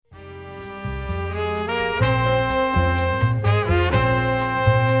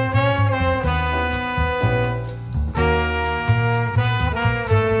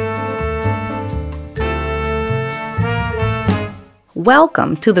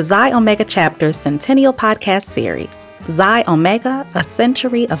Welcome to the Xi Omega Chapter's Centennial Podcast Series, Xi Omega, A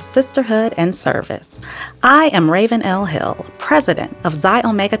Century of Sisterhood and Service. I am Raven L. Hill, President of Xi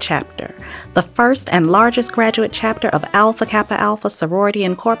Omega Chapter, the first and largest graduate chapter of Alpha Kappa Alpha Sorority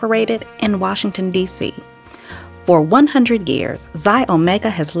Incorporated in Washington, D.C. For 100 years, Xi Omega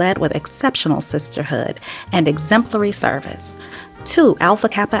has led with exceptional sisterhood and exemplary service. 2 Alpha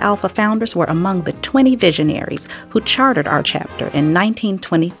Kappa Alpha founders were among the 20 visionaries who chartered our chapter in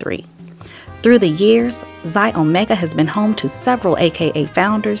 1923. Through the years, Xi Omega has been home to several AKA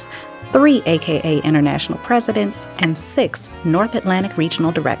founders, 3 AKA international presidents, and 6 North Atlantic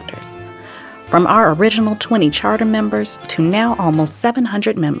regional directors. From our original 20 charter members to now almost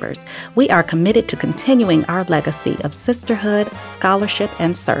 700 members, we are committed to continuing our legacy of sisterhood, scholarship,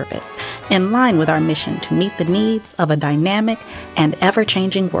 and service, in line with our mission to meet the needs of a dynamic and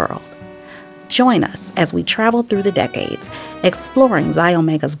ever-changing world. Join us as we travel through the decades, exploring Xi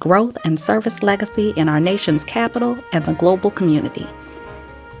Omega's growth and service legacy in our nation's capital and the global community.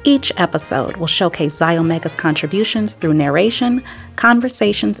 Each episode will showcase Xi Omega's contributions through narration,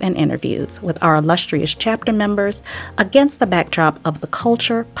 conversations, and interviews with our illustrious chapter members against the backdrop of the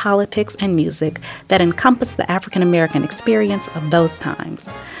culture, politics, and music that encompass the African American experience of those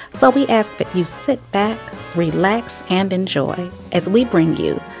times. So we ask that you sit back, relax, and enjoy as we bring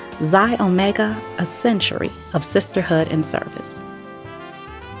you Xi Omega, A Century of Sisterhood and Service.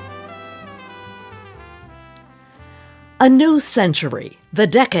 A new century, the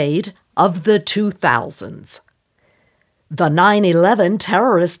decade of the 2000s. The 9/11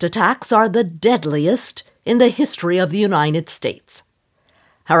 terrorist attacks are the deadliest in the history of the United States.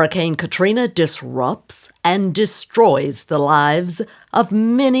 Hurricane Katrina disrupts and destroys the lives of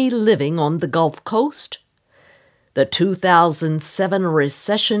many living on the Gulf Coast. The 2007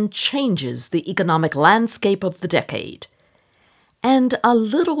 recession changes the economic landscape of the decade. And a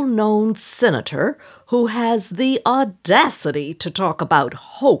little-known senator who has the audacity to talk about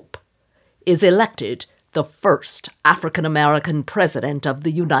hope is elected the first African-American president of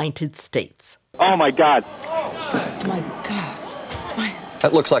the United States. Oh, my God. Oh, my God.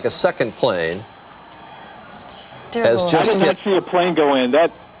 That looks like a second plane. I did not see a plane go in.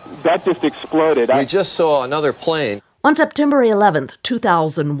 That just exploded. We just saw another plane. On September 11th,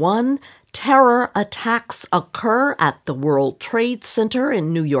 2001, terror attacks occur at the World Trade Center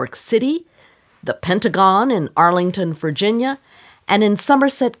in New York City, the Pentagon in Arlington, Virginia, and in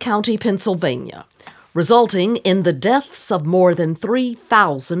Somerset County, Pennsylvania, resulting in the deaths of more than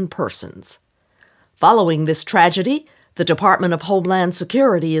 3,000 persons. Following this tragedy, the Department of Homeland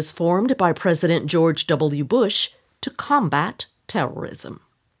Security is formed by President George W. Bush to combat terrorism.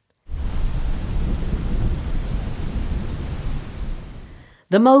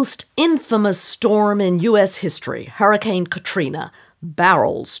 The most infamous storm in U.S. history, Hurricane Katrina,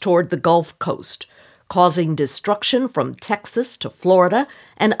 barrels toward the Gulf Coast, causing destruction from Texas to Florida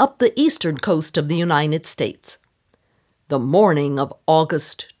and up the eastern coast of the United States. The morning of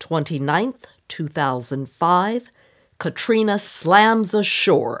August 29th, 2005, Katrina slams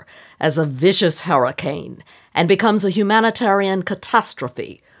ashore as a vicious hurricane and becomes a humanitarian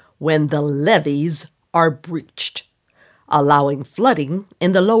catastrophe when the levees are breached, allowing flooding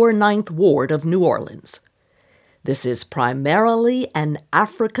in the lower 9th Ward of New Orleans. This is primarily an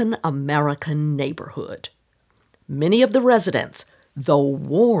African-American neighborhood. Many of the residents, though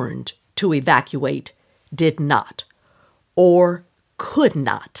warned to evacuate, did not or could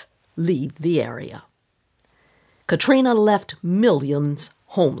not leave the area. Katrina left millions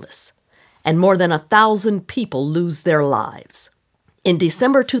homeless, and more than 1,000 people lose their lives. In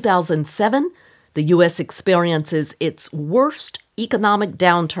December 2007, the U.S. experiences its worst economic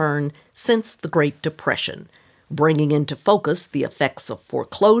downturn since the Great Depression, bringing into focus the effects of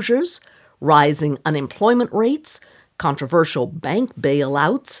foreclosures, rising unemployment rates, controversial bank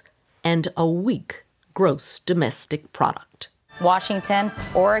bailouts, and a weak gross domestic product. Washington,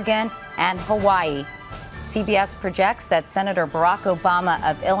 Oregon, and Hawaii. CBS projects that Senator Barack Obama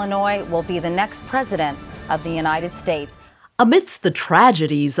of Illinois will be the next president of the United States. Amidst the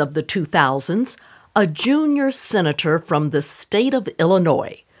tragedies of the 2000s, a junior senator from the state of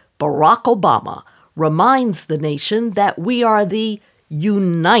Illinois, Barack Obama, reminds the nation that we are the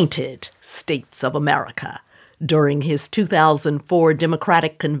United States of America during his 2004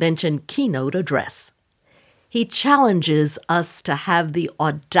 Democratic Convention keynote address. He challenges us to have the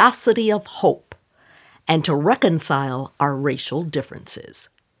audacity of hope and to reconcile our racial differences.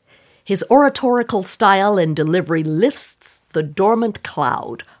 His oratorical style and delivery lifts the dormant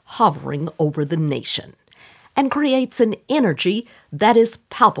cloud hovering over the nation and creates an energy that is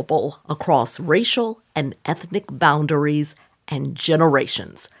palpable across racial and ethnic boundaries and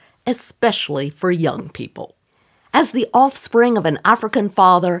generations, especially for young people. As the offspring of an African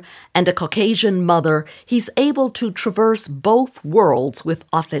father and a Caucasian mother, he's able to traverse both worlds with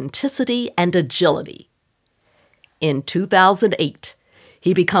authenticity and agility. In 2008,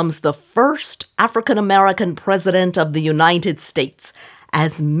 he becomes the first African-American president of the United States,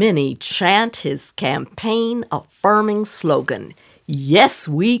 as many chant his campaign-affirming slogan, "Yes,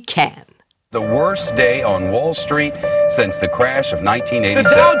 we can." The worst day on Wall Street since the crash of 1987.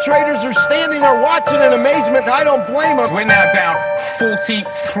 The Dow traders are standing there watching in amazement, and I don't blame them. We're now down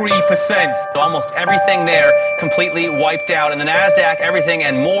 43%. Almost everything there completely wiped out. And the NASDAQ, everything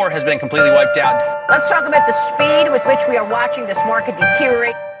and more has been completely wiped out. Let's talk about the speed with which we are watching this market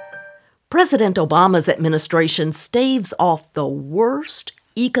deteriorate. President Obama's administration staves off the worst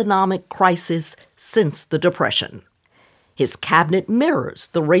economic crisis since the Depression. His cabinet mirrors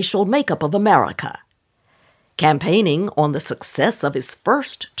the racial makeup of America. Campaigning on the success of his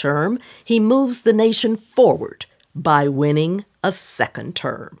first term, he moves the nation forward by winning a second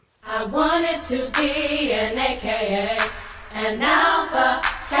term. I wanted to be an AKA, an Alpha,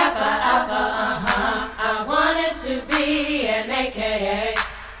 Kappa, Alpha, I wanted to be an AKA,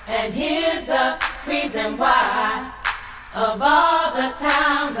 and here's the reason why. Of all the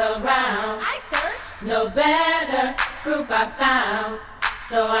towns around, I searched, no better group I found,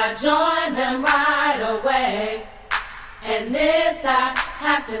 so I joined them right away. And this I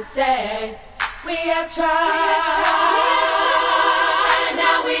have to say, we have tried.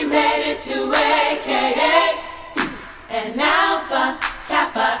 Now we made it to AKA, and Alpha,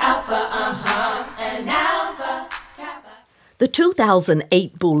 Kappa, Alpha, and Alpha, Kappa. The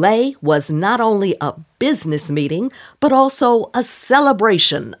 2008 Boule was not only a business meeting, but also a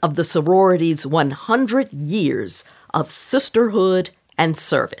celebration of the sorority's 100 years of sisterhood and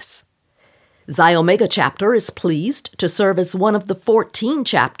service. Xi Omega chapter is pleased to serve as one of the 14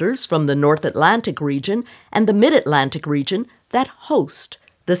 chapters from the North Atlantic region and the Mid-Atlantic region that host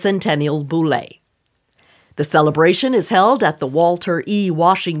the Centennial Boule. The celebration is held at the Walter E.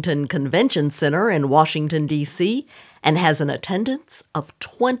 Washington Convention Center in Washington, D.C., and has an attendance of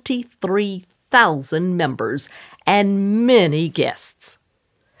 23,000 members and many guests.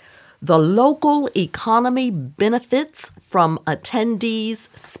 The local economy benefits from attendees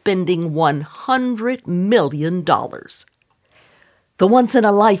spending $100 million. The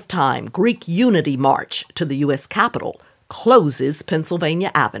once-in-a-lifetime Greek Unity March to the U.S. Capitol closes Pennsylvania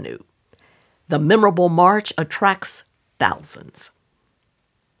Avenue. The memorable march attracts thousands.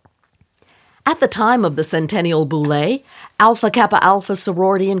 At the time of the Centennial Boule, Alpha Kappa Alpha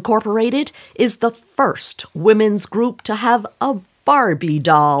Sorority Incorporated is the first women's group to have a Barbie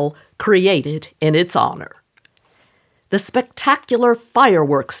doll created in its honor. The spectacular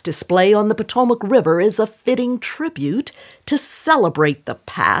fireworks display on the Potomac River is a fitting tribute to celebrate the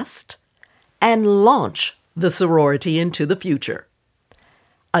past and launch the sorority into the future.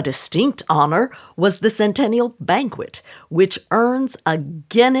 A distinct honor was the Centennial Banquet, which earns a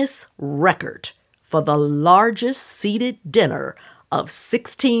Guinness record for the largest seated dinner of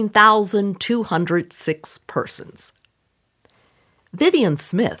 16,206 persons. Vivian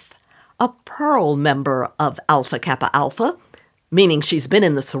Smith, a Pearl member of Alpha Kappa Alpha, meaning she's been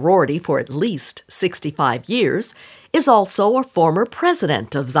in the sorority for at least 65 years, is also a former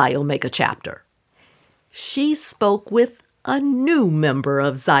president of Xi Omega chapter. She spoke with a new member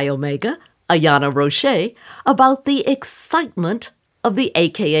of Xi Omega, Ayanna Roche, about the excitement of the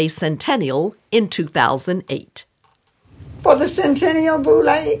AKA Centennial in 2008. For the Centennial Boule,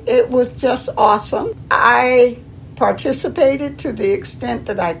 it was just awesome. I participated to the extent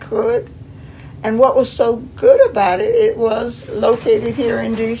that I could. And what was so good about it, it was located here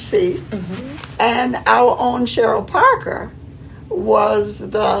in D.C. Mm-hmm. And our own Cheryl Parker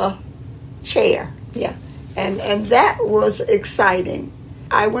was the chair. Yes. And that was exciting.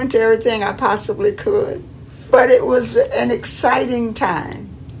 I went to everything I possibly could, but it was an exciting time.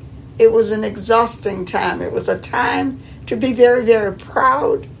 It was an exhausting time. It was a time to be very, very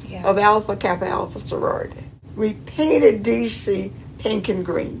proud of Alpha Kappa Alpha sorority. We painted D.C. pink and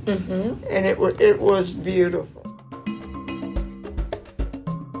green, and it was beautiful.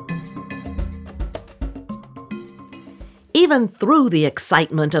 Even through the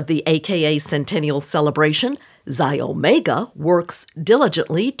excitement of the AKA Centennial celebration, Xi Omega works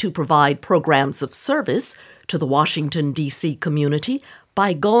diligently to provide programs of service to the Washington, D.C. community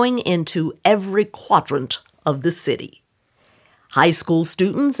by going into every quadrant of the city. High school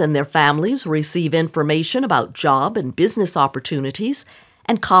students and their families receive information about job and business opportunities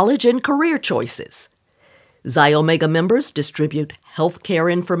and college and career choices. Xi Omega members distribute health care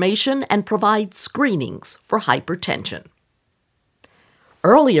information and provide screenings for hypertension.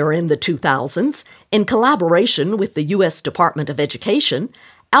 Earlier in the 2000s, in collaboration with the U.S. Department of Education,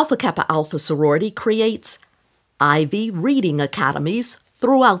 Alpha Kappa Alpha sorority creates Ivy Reading Academies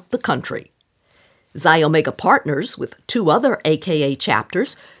throughout the country. Xi Omega partners with 2 other AKA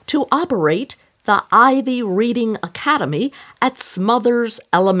chapters to operate the Ivy Reading Academy at Smothers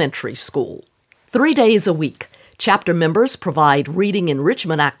Elementary School. 3 days a week, chapter members provide reading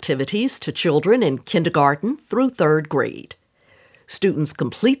enrichment activities to children in kindergarten through 3rd grade. Students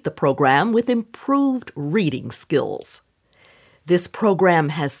complete the program with improved reading skills. This program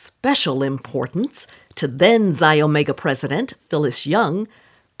has special importance to then Xi Omega President Phyllis Young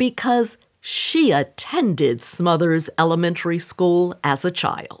because she attended Smothers Elementary School as a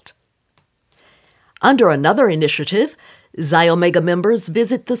child. Under another initiative, Xi Omega members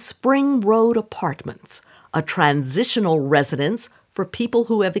visit the Spring Road Apartments, a transitional residence for people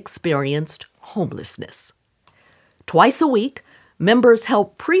who have experienced homelessness. Twice a week, members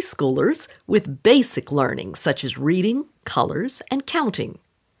help preschoolers with basic learning such as reading, colors, and counting.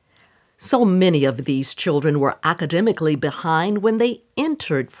 So many of these children were academically behind when they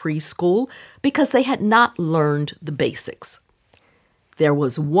entered preschool because they had not learned the basics. There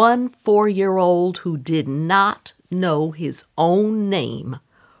was one 4-year-old who did not know his own name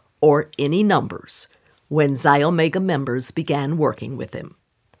or any numbers when Xi Omega members began working with him.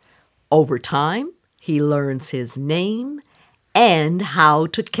 Over time, he learns his name and how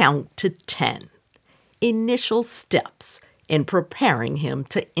to count to 10, initial steps in preparing him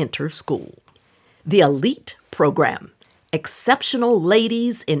to enter school. The Elite Program, Exceptional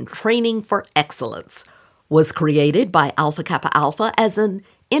Ladies in Training for Excellence, was created by Alpha Kappa Alpha as an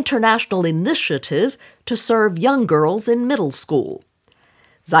international initiative to serve young girls in middle school.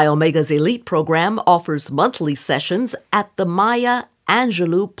 Xi Omega's Elite Program offers monthly sessions at the Maya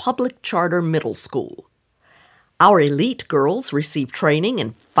Angelou Public Charter Middle School. Our elite girls receive training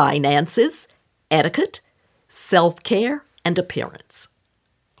in finances, etiquette, self-care, and appearance.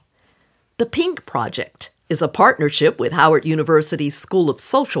 The Pink Project is a partnership with Howard University's School of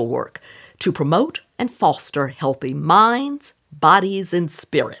Social Work to promote and foster healthy minds, bodies, and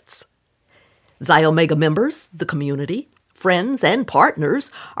spirits. Xi Omega members, the community, friends, and partners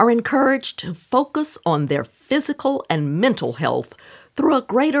are encouraged to focus on their physical and mental health through a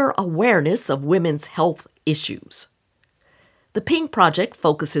greater awareness of women's health issues. The Pink Project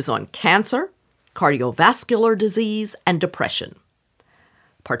focuses on cancer, cardiovascular disease, and depression.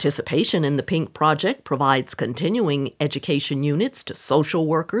 Participation in the Pink Project provides continuing education units to social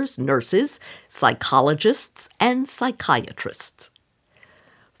workers, nurses, psychologists, and psychiatrists.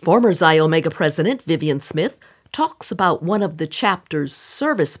 Former Xi Omega President Vivian Smith talks about one of the chapter's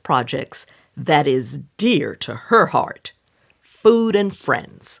service projects that is dear to her heart, Food and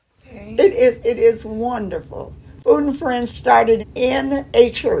Friends. It is wonderful. Food and Friends started in a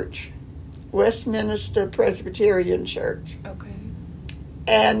church, Westminster Presbyterian Church. Okay.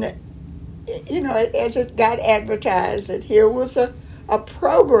 And, as it got advertised, that here was a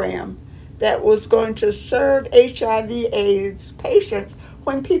program that was going to serve HIV/AIDS patients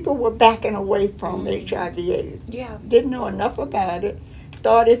when people were backing away from HIV/AIDS. Yeah. Didn't know enough about it.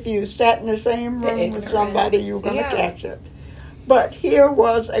 Thought if you sat in the same room with somebody, you were going to catch it. But here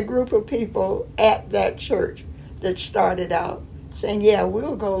was a group of people at that church that started out saying, yeah,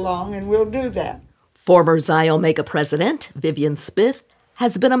 we'll go along and we'll do that. Former Xi Omega President Vivian Smith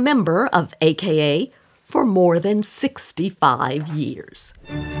has been a member of AKA for more than 65 years.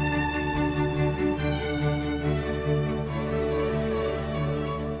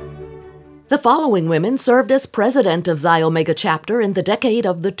 The following women served as president of Xi Omega chapter in the decade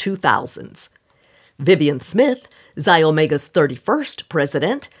of the 2000s. Vivian Smith, Xi Omega's 31st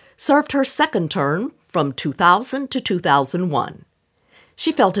president, served her second term from 2000 to 2001.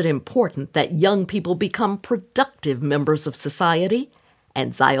 She felt it important that young people become productive members of society,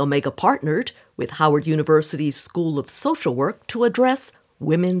 and Xi Omega partnered with Howard University's School of Social Work to address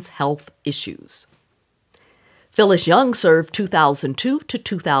women's health issues. Phyllis Young served 2002 to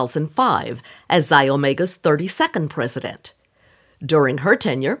 2005 as Xi Omega's 32nd president. During her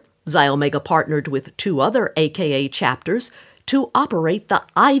tenure, Xi Omega partnered with 2 other AKA chapters to operate the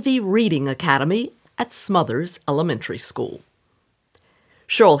Ivy Reading Academy at Smothers Elementary School.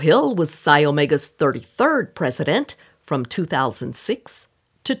 Cheryl Hill was Xi Omega's 33rd president from 2006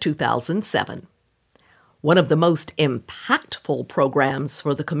 to 2007. One of the most impactful programs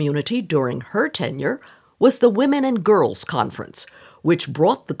for the community during her tenure was the Women and Girls Conference, which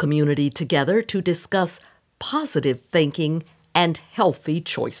brought the community together to discuss positive thinking and healthy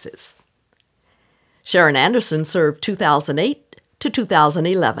choices. Sharon Anderson served 2008 to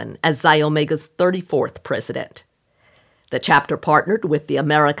 2011 as Xi Omega's 34th president. The chapter partnered with the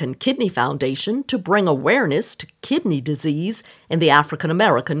American Kidney Foundation to bring awareness to kidney disease in the African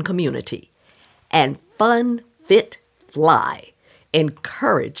American community. And Fun, Fit, Fly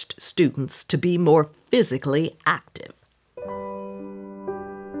encouraged students to be more physically active.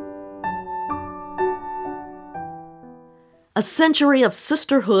 A Century of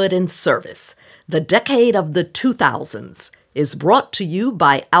Sisterhood and Service, the decade of the 2000s, is brought to you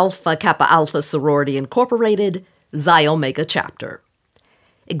by Alpha Kappa Alpha Sorority Incorporated, Xi Omega Chapter.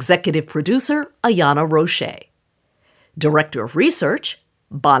 Executive Producer, Ayana Roche. Director of Research,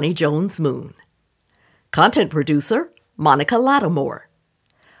 Bonnie Jones-Moon. Content Producer, Monica Lattimore.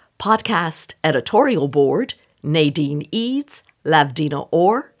 Podcast Editorial Board, Nadine Eads, Lavdina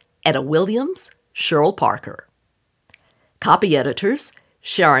Orr, Etta Williams, Cheryl Parker. Copy Editors,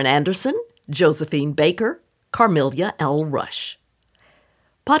 Sharon Anderson, Josephine Baker, Carmelia L. Rush.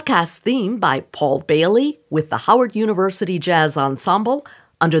 Podcast theme by Paul Bailey with the Howard University Jazz Ensemble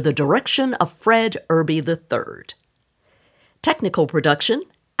under the direction of Fred Irby III. Technical production,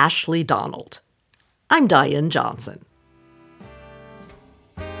 Ashley Donald. I'm Diane Johnson.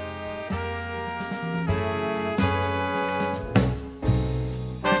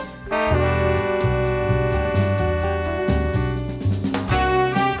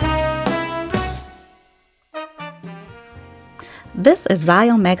 This is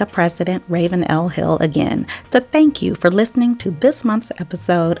Xi Omega President Raven L. Hill again to thank you for listening to this month's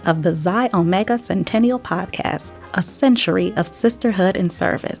episode of the Xi Omega Centennial Podcast, A Century of Sisterhood and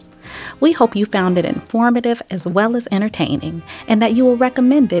Service. We hope you found it informative as well as entertaining, and that you will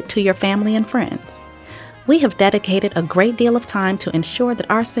recommend it to your family and friends. We have dedicated a great deal of time to ensure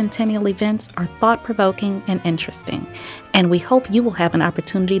that our centennial events are thought-provoking and interesting, and we hope you will have an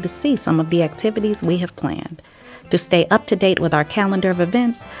opportunity to see some of the activities we have planned. To stay up to date with our calendar of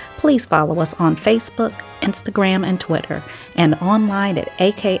events, please follow us on Facebook, Instagram, and Twitter, and online at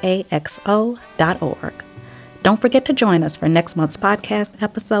akaxo.org. Don't forget to join us for next month's podcast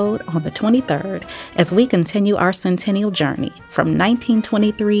episode on the 23rd as we continue our centennial journey from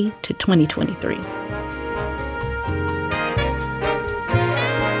 1923 to 2023.